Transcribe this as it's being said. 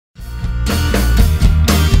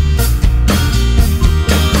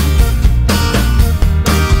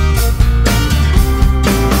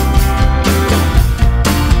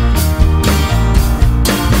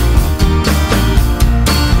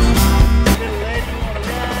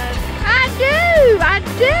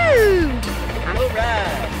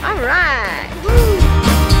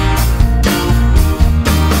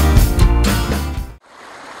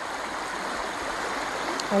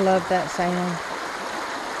love that sound.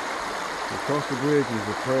 Across the bridge is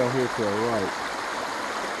the trail here to our right.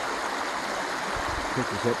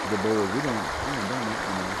 Takes us up to the board. We haven't done that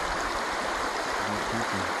one.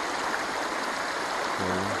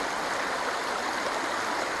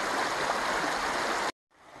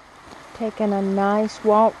 Taking a nice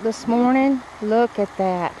walk this morning. Look at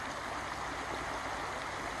that.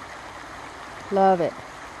 Love it.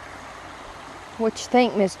 What you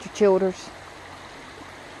think, Mr. Childers?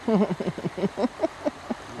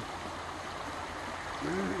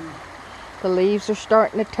 The leaves are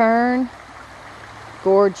starting to turn.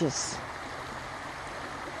 Gorgeous.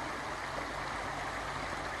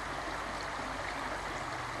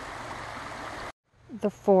 The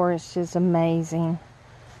forest is amazing.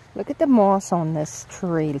 Look at the moss on this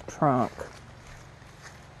tree trunk.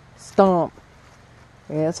 Stump.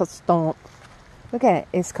 Yeah, it's a stump. Look at it.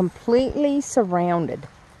 It's completely surrounded.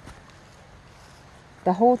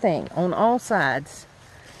 The whole thing on all sides.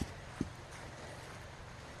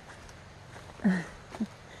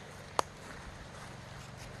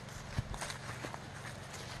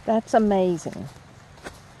 That's amazing.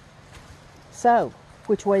 So,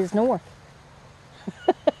 which way is north?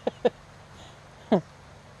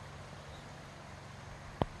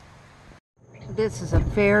 This is a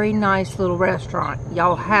very nice little restaurant.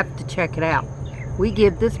 Y'all have to check it out. We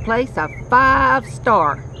give this place a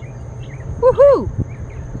 5-star. Woohoo!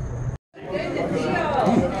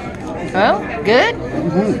 Oh, good?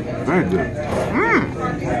 Very good.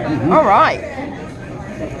 All right.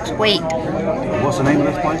 Sweet. What's the name of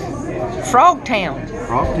this place? Frogtown.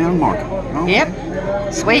 Frogtown Market. Oh, yep.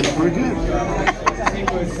 Sweet. Pretty good.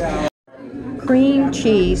 Cream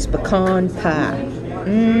cheese pecan pie.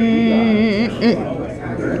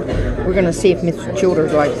 We're going to see if Mr.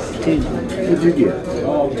 Childers likes it too. What'd you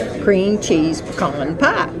get? Cream cheese pecan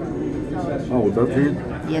pie. Oh, we both did?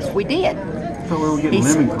 Yes, we did. I thought we were getting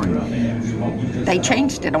lemon cream. They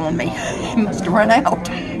changed it on me. It must have run out.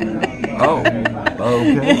 Oh,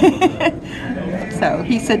 okay. So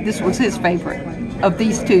he said this was his favorite of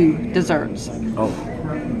these two desserts. Oh.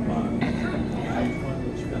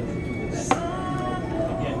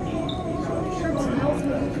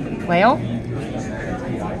 Well,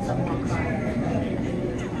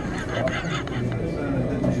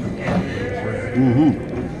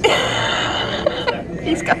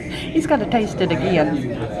 he's got to taste it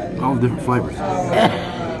again. All the different flavors.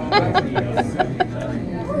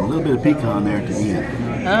 A little bit of pecan there at the end.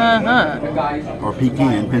 Or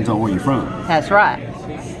pecan, depends on where you're from. That's right.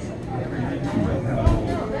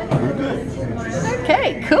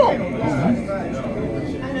 Okay, cool.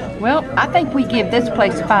 Well, I think we give this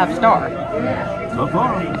place a 5-star. So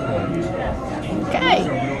far. Okay.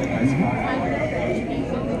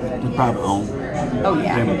 It's private home. Oh,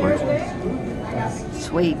 yeah. Family place.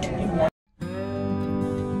 Sweet.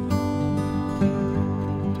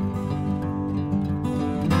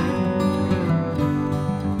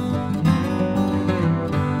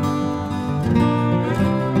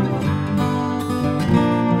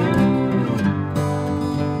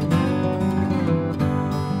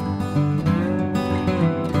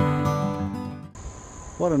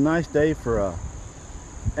 What a nice day for a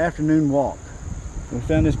afternoon walk. We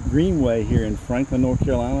found this greenway here in Franklin, North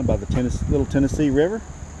Carolina by the little Tennessee River.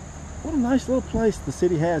 What a nice little place the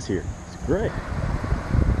city has here. It's great.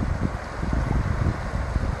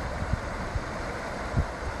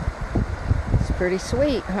 It's pretty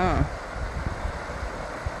sweet, huh?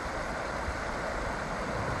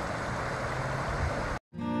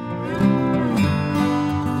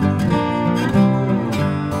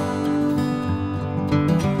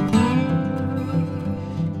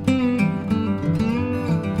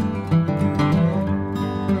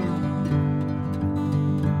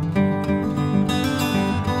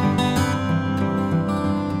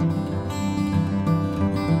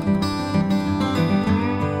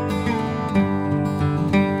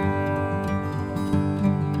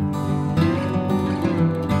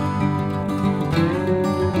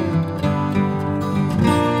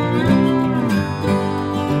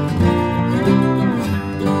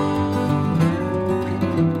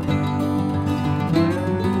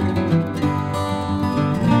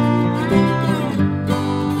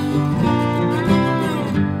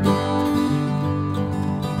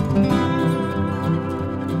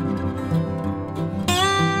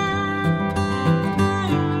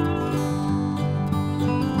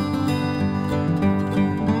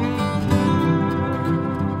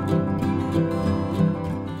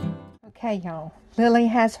 Okay, y'all. Lily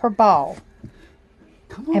has her ball.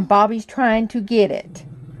 Come on. And Bobby's trying to get it.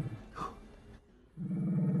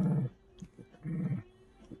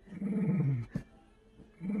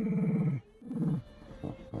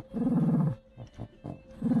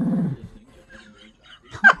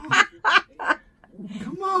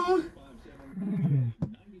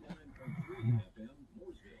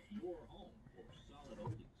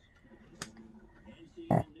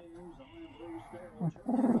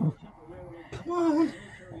 Come on,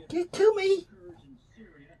 get to me.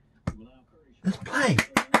 Let's play.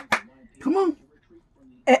 Come on.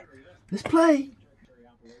 Let's play.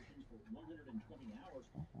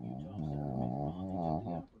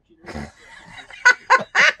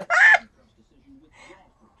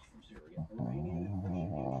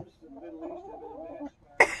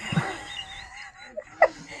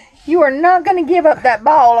 You are not going to give up that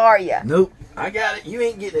ball, are you? Nope. I got it. You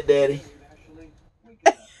ain't getting it, Daddy.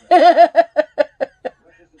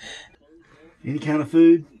 Any kind of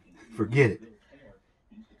food, forget it.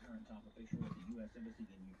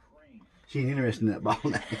 She ain't interested in that ball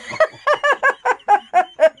now.